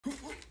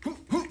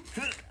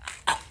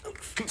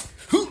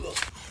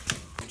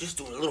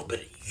little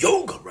bit of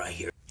yoga right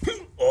here.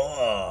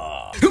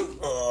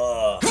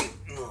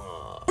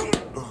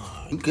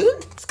 You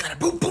good? It's got a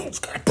boom boom. It's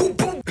got a boom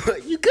boom.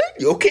 You good?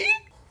 You okay?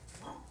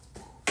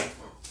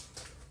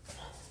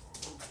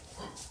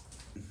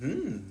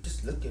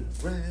 Just looking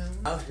around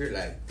out here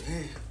like,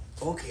 damn.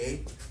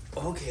 Okay.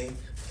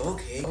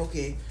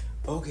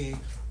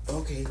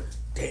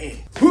 Damn.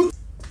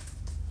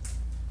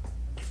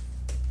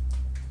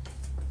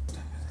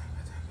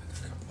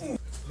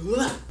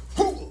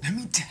 Let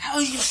me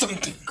tell you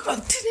something.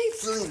 Today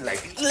feeling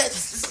like,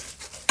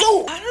 let's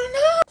go. I don't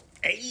know.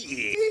 Hey,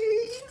 you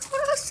know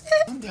what I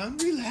said? Calm down,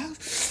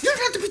 relax. You don't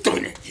have to be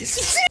doing it.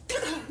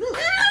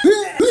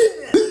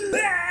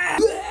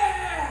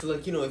 So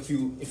like, you know, if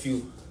you,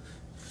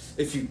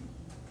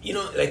 you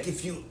know, like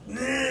if you,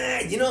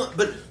 you know,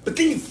 but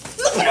then you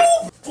flip it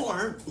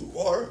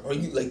over, or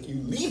you like you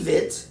leave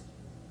it,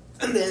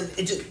 and then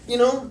it just, you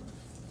know.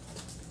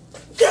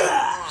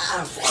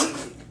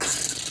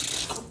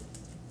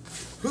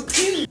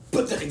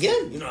 But then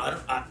again, you know,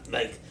 I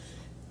like,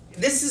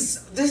 this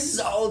is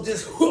all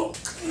just.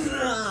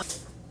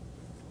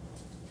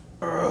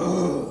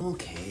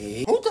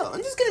 Okay. Hold on,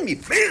 I'm just gonna be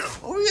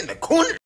over in the corner.